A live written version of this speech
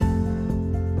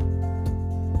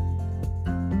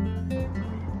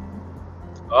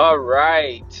All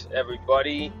right,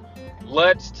 everybody.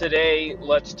 Let's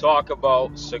talk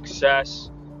about success,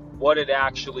 what it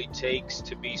actually takes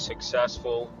to be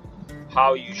successful,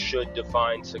 how you should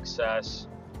define success,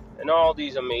 and all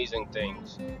these amazing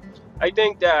things. I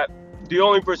think that the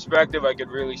only perspective I could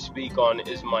really speak on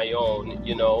is my own,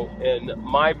 and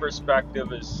my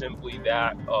perspective is simply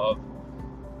that of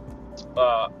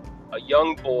uh, a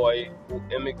young boy who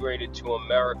immigrated to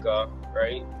America,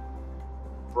 right?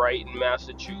 Brighton,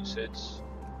 Massachusetts,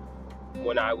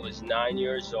 when I was 9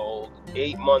 years old.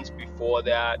 8 months before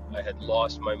that, I had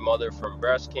lost my mother from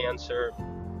breast cancer,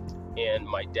 and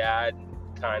my dad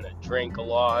kind of drank a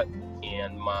lot,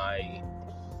 and my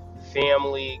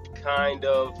family kind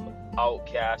of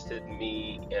outcasted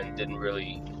me and didn't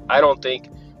really. I don't think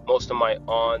most of my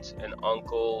aunts and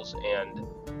uncles and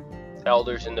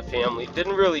elders in the family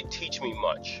didn't really teach me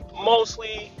much.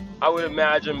 Mostly, I would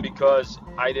imagine because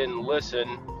I didn't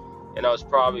listen and I was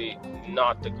probably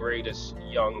not the greatest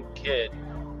young kid,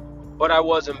 but I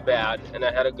wasn't bad and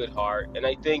I had a good heart. And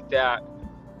I think that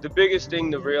the biggest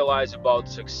thing to realize about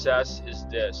success is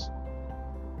this: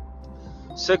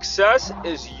 success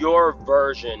is your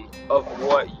version of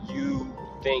what you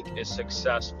think is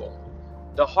successful.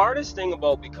 The hardest thing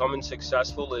about becoming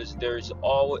successful is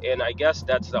and I guess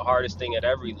that's the hardest thing at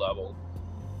every level.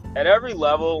 At every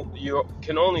level, you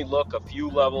can only look a few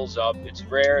levels up. It's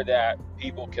rare that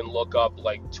people can look up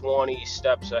like 20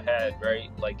 steps ahead, right?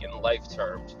 Like in life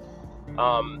terms.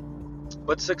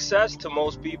 But success to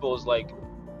most people is like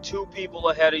two people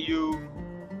ahead of you,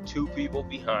 two people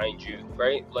behind you,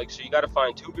 right? Like, so you got to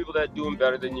find two people that are doing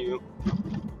better than you,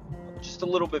 just a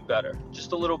little bit better,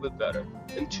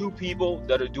 and two people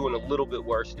that are doing a little bit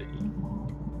worse than you.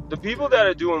 The people that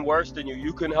are doing worse than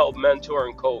you can help mentor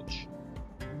and coach,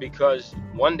 because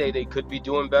one day they could be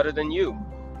doing better than you.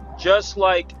 Just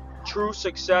like true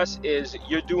success is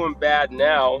you're doing bad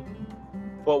now,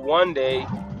 but one day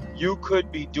you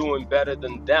could be doing better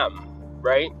than them,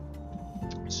 right?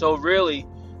 So really,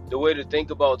 the way to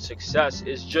think about success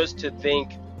is just to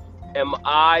think, am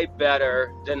I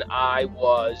better than I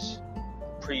was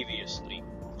previously,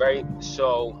 right?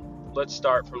 So let's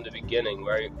start from the beginning,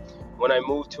 right? When I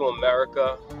moved to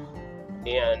America,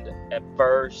 and at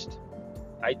first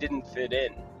I didn't fit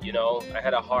in, I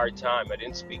had a hard time. I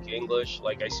didn't speak English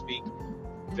like I speak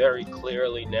very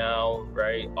clearly now,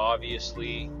 right?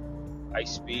 Obviously, I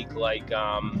speak like,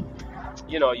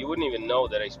 you wouldn't even know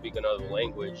that I speak another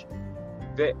language.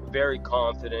 Very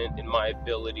confident in my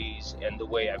abilities and the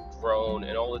way I've grown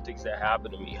and all the things that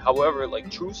happen to me. However,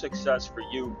 like, true success for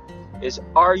you is,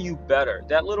 are you better?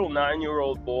 That little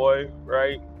 9-year-old boy,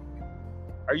 right?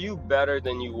 Are you better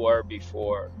than you were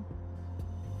before?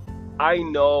 I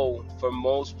know for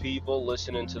most people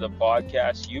listening to the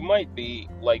podcast, you might be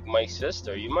like my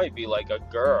sister. You might be like a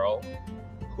girl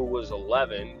who was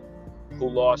 11, who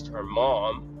lost her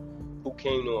mom, who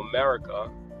came to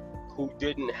America, who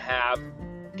didn't have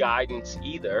guidance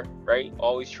either, right?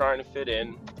 Always trying to fit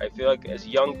in. I feel like as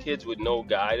young kids with no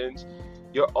guidance,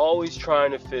 you're always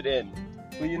trying to fit in.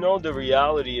 But the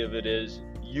reality of it is,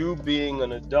 you being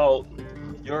an adult,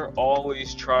 you're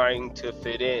always trying to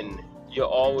fit in. You're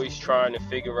always trying to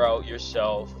figure out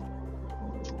yourself.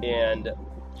 And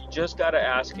you just got to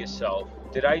ask yourself,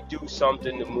 did I do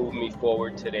something to move me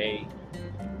forward today?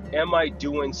 Am I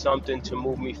doing something to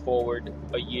move me forward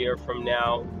a year from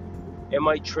now? Am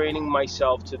I training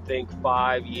myself to think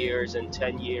 5 years and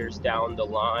 10 years down the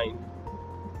line?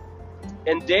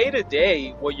 And day to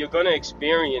day, what you're going to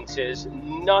experience is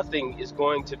nothing is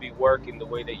going to be working the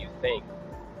way that you think.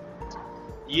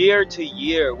 Year to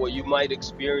year, what you might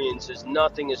experience is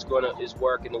nothing is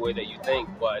working the way that you think.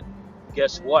 But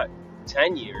guess what?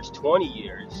 10 years, 20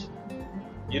 years,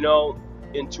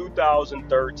 in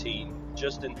 2013,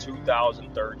 just in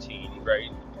 2013,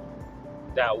 right?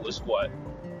 That was what,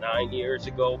 9 years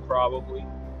ago, probably.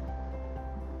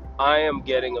 I am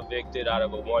getting evicted out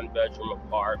of a 1-bedroom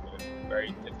apartment,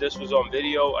 right? If this was on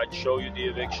video, I'd show you the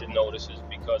eviction notices,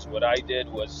 because what I did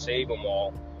was save them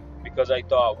all, because I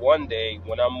thought one day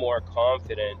when I'm more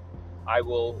confident, I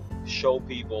will show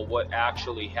people what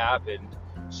actually happened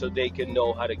so they can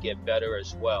know how to get better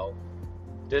as well.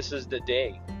 This is the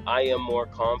day. I am more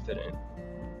confident.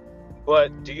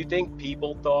 But do you think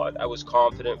people thought I was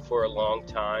confident for a long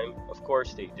time? Of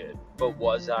course they did. But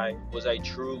was I? Was I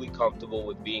truly comfortable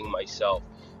with being myself?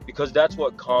 Because that's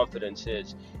what confidence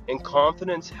is. And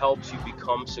confidence helps you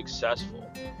become successful.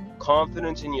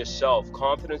 Confidence in yourself,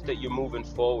 confidence that you're moving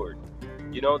forward.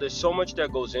 There's so much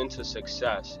that goes into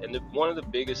success. And one of the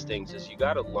biggest things is you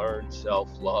got to learn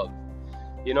self-love.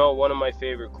 One of my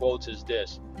favorite quotes is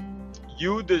this: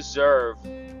 you deserve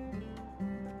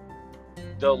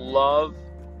the love.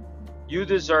 You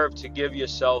deserve to give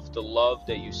yourself the love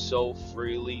that you so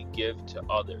freely give to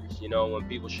others. You know, when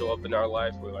people show up in our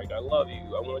life, we're like, I love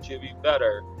you, I want you to be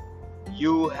better.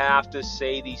 You have to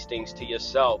say these things to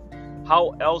yourself.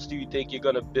 How else do you think you're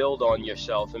going to build on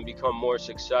yourself and become more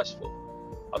successful?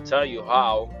 I'll tell you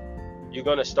how. You're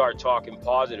going to start talking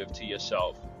positive to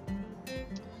yourself.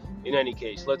 In any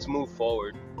case, let's move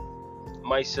forward.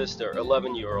 My sister,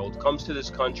 11-year-old, comes to this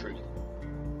country,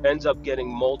 ends up getting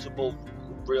multiple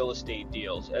real estate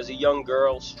deals. As a young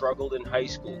girl, struggled in high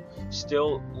school,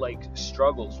 still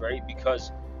struggles, right?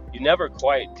 Because you never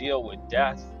quite deal with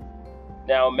death.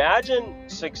 Now imagine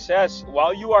success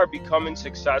while you are becoming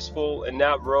successful, and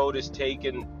that road is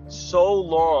taken so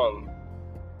long,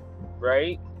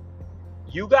 right?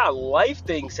 You got life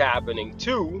things happening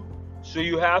too, so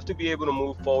you have to be able to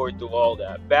move forward through all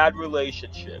that. Bad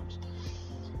relationships,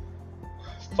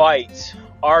 fights,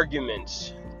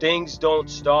 arguments, things don't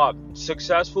stop.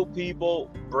 Successful people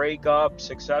break up,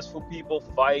 successful people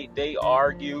fight, they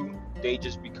argue, they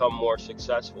just become more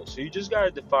successful. So you just got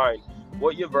to define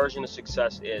what your version of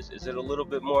success is. Is it a little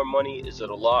bit more money? Is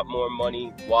it a lot more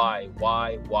money? Why?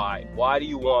 Why do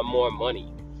you want more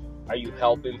money? Are you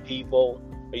helping people?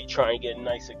 Are you trying to get a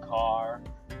nicer car?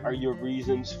 Are your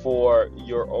reasons for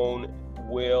your own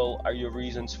will? Are your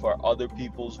reasons for other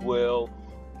people's will?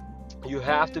 You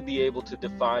have to be able to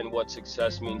define what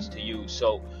success means to you.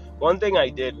 So one thing I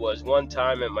did was, one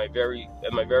time at my very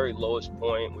lowest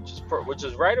point, which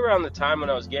is right around the time when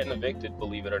I was getting evicted,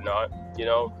 believe it or not, you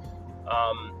know,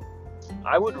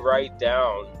 I would write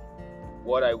down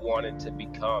what I wanted to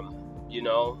become, you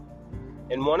know.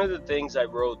 And one of the things I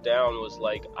wrote down was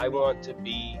like, I want to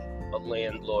be a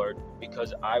landlord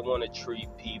because I want to treat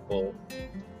people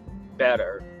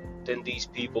better than these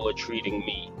people are treating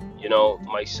me. You know,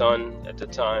 my son at the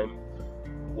time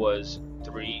was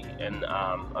 3, and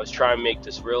I was trying to make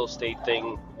this real estate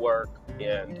thing work,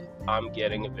 and I'm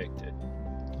getting evicted.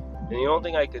 And the only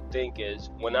thing I could think is,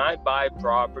 when I buy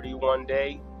property one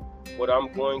day, what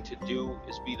I'm going to do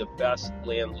is be the best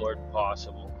landlord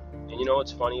possible. And you know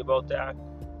what's funny about that?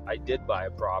 I did buy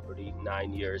a property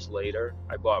 9 years later.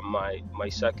 I bought my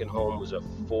second home, was a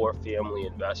 4-family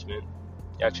investment.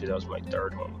 Actually, that was my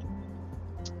 3rd home.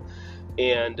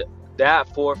 And that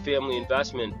 4-family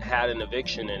investment had an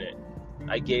eviction in it.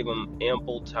 I gave them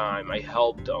ample time. I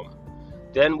helped them.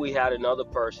 Then we had another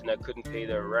person that couldn't pay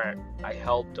their rent. I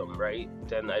helped them, right?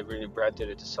 Then I rented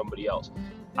it to somebody else.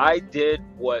 I did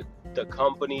what the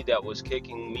company that was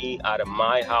kicking me out of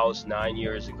my house 9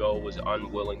 years ago was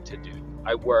unwilling to do.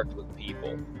 I worked with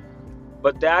people.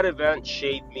 But that event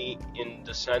shaped me in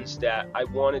the sense that I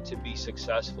wanted to be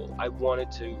successful. I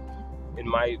wanted to, in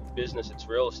my business, it's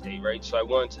real estate, right? So I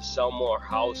wanted to sell more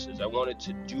houses. I wanted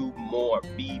to do more,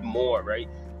 be more, right?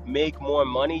 Make more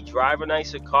money, drive a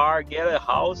nicer car, get a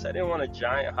house. I didn't want a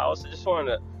giant house. I just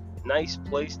wanted a nice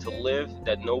place to live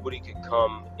that nobody could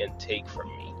come and take from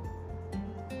me.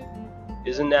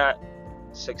 Isn't that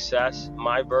success?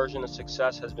 My version of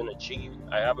success has been achieved.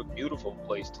 I have a beautiful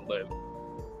place to live,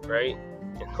 right?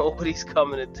 And nobody's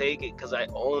coming to take it because I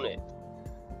own it.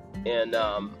 And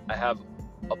I have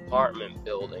apartment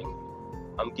building.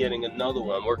 I'm getting another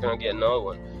one. I'm working on getting another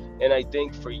one. And I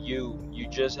think for you, you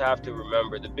just have to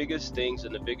remember the biggest things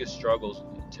and the biggest struggles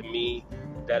to me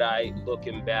that I,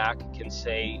 looking back, can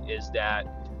say is that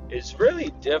it's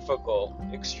really difficult,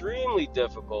 extremely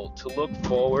difficult to look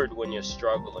forward when you're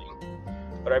struggling.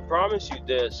 But I promise you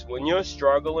this, when you're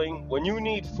struggling, when you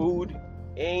need food,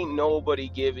 ain't nobody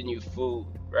giving you food,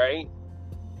 right?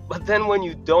 But then when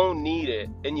you don't need it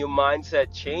and your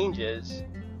mindset changes,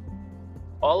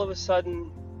 all of a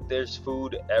sudden there's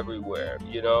food everywhere,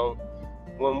 you know?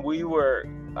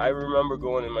 I remember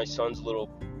going in my son's little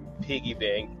piggy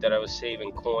bank that I was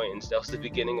saving coins. That was the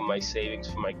beginning of my savings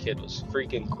for my kid, was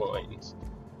freaking coins.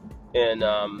 And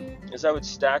as I would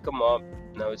stack them up,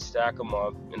 and I would stack them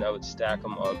up, and I would stack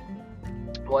them up,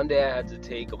 one day I had to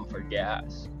take them for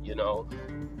gas, you know?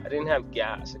 I didn't have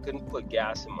gas. I couldn't put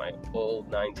gas in my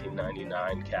old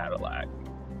 1999 Cadillac.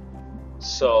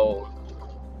 So,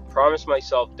 promised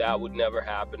myself that would never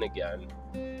happen again.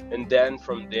 And then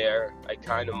from there, I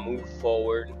kind of moved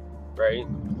forward, right?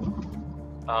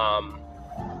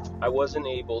 I wasn't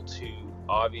able to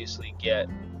obviously get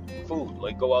food,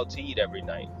 like go out to eat every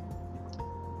night.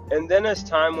 And then as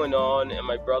time went on, and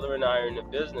my brother and I are in the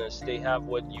business, they have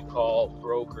what you call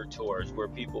broker tours, where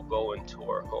people go and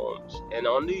tour homes. And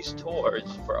on these tours,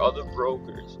 for other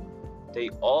brokers, they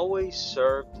always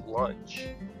served lunch.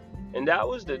 And that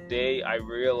was the day I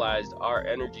realized our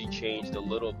energy changed a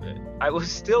little bit. I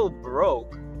was still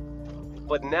broke,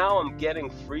 but now I'm getting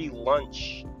free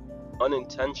lunch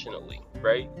unintentionally,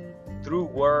 right? Through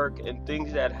work and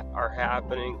things that are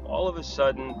happening, all of a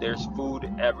sudden there's food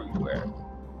everywhere.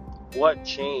 What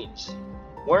changed?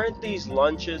 Weren't these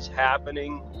lunches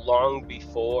happening long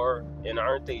before, and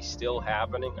aren't they still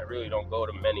happening? I really don't go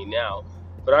to many now,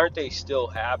 but aren't they still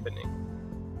happening?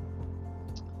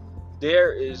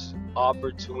 There is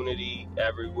opportunity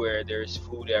everywhere, there's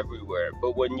food everywhere,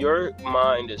 but when your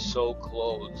mind is so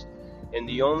closed and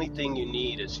the only thing you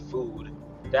need is food,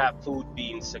 that food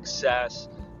being success,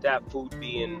 that food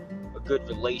being a good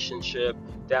relationship,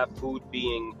 that food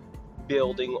being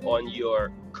building on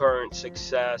your current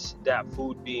success, that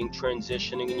food being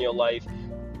transitioning in your life,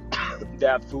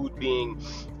 that food being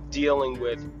dealing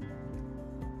with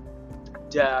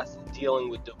death, dealing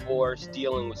with divorce,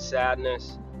 dealing with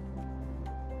sadness.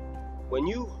 When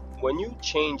you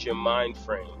change your mind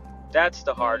frame, that's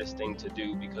the hardest thing to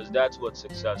do, because that's what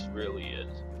success really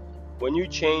is. When you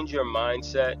change your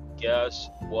mindset, guess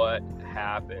what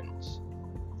happens?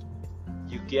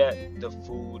 You get the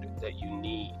food that you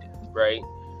need, right?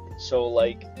 So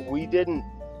like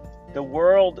the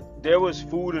world, there was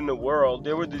food in the world.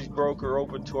 There were these broker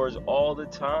open tours all the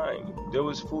time. There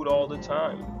was food all the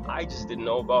time. I just didn't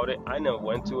know about it. I never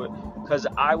went to it because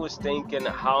I was thinking,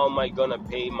 how am I gonna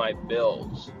pay my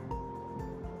bills?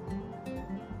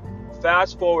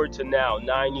 Fast forward to now,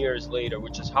 9 years later,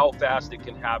 which is how fast it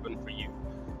can happen for you.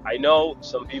 I know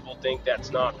some people think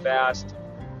that's not fast,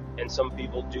 and some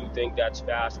people do think that's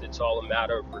fast. It's all a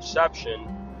matter of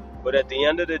perception. But at the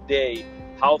end of the day,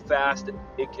 how fast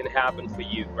it can happen for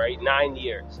you, right? 9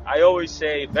 years. I always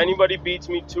say, if anybody beats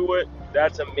me to it,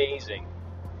 that's amazing.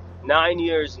 9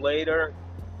 years later,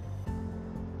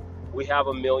 we have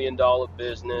 $1 million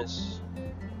business,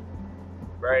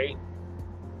 right?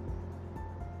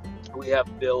 We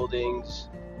have buildings,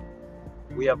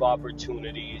 we have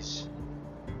opportunities.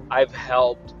 I've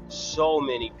helped so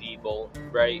many people,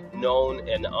 right, known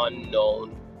and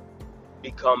unknown,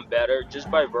 become better just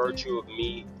by virtue of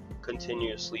me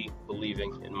continuously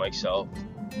believing in myself.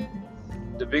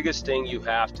 The biggest thing you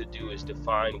have to do is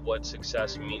define what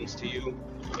success means to you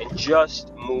and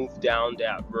just move down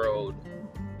that road.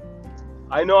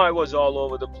 I know I was all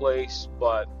over the place,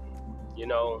 but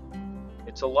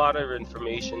it's a lot of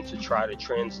information to try to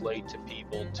translate to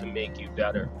people to make you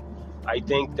better. I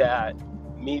think that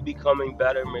me becoming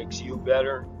better makes you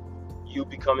better. You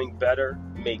becoming better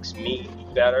makes me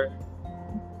better.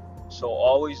 So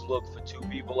always look for 2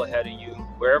 people ahead of you,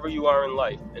 wherever you are in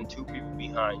life, and 2 people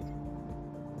behind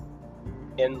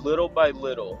you. And little by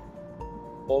little,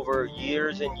 over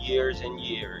years and years and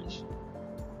years,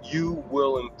 you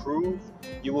will improve,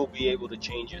 you will be able to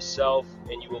change yourself,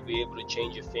 and you will be able to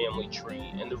change your family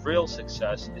tree. And the real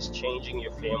success is changing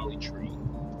your family tree,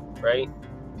 right?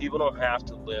 People don't have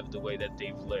to live the way that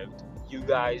they've lived. You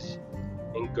guys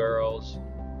and girls,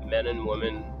 men and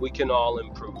women, we can all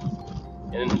improve.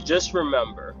 And just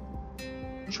remember,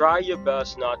 try your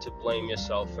best not to blame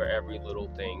yourself for every little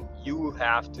thing. You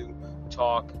have to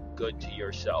talk good to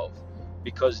yourself,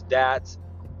 because that's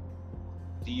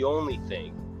the only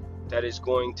thing that is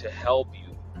going to help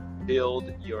you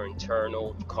build your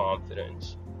internal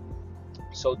confidence.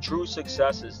 So true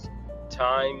success is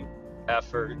time,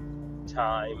 effort,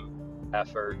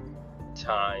 effort,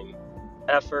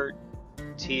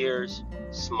 tears,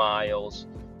 smiles,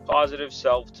 positive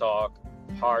self-talk,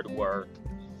 hard work,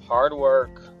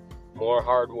 more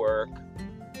hard work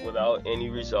without any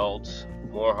results,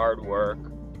 more hard work,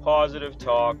 positive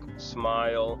talk,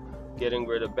 smile, getting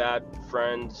rid of bad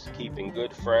friends, keeping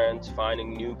good friends,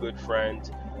 finding new good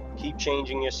friends, keep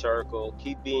changing your circle,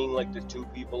 keep being like the 2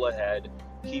 people ahead,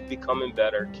 keep becoming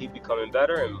better,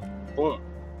 and boom,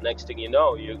 next thing you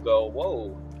know, you go,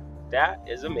 whoa, that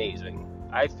is amazing.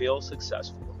 I feel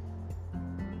successful.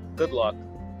 Good luck.